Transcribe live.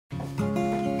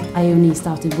I only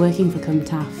started working for Cwm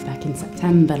Taf back in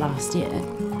September last year.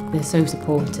 They're so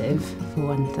supportive, for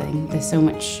one thing. There's so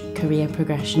much career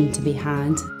progression to be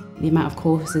had. The amount of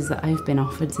courses that I've been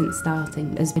offered since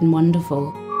starting has been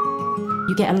wonderful.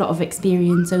 You get a lot of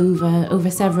experience over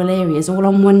several areas, all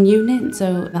on one unit,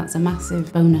 so that's a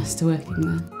massive bonus to working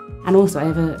there. And also I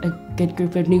have a good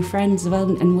group of new friends as well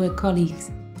and work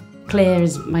colleagues. Claire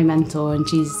is my mentor and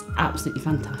she's absolutely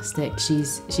fantastic.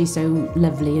 She's so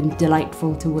lovely and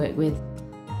delightful to work with.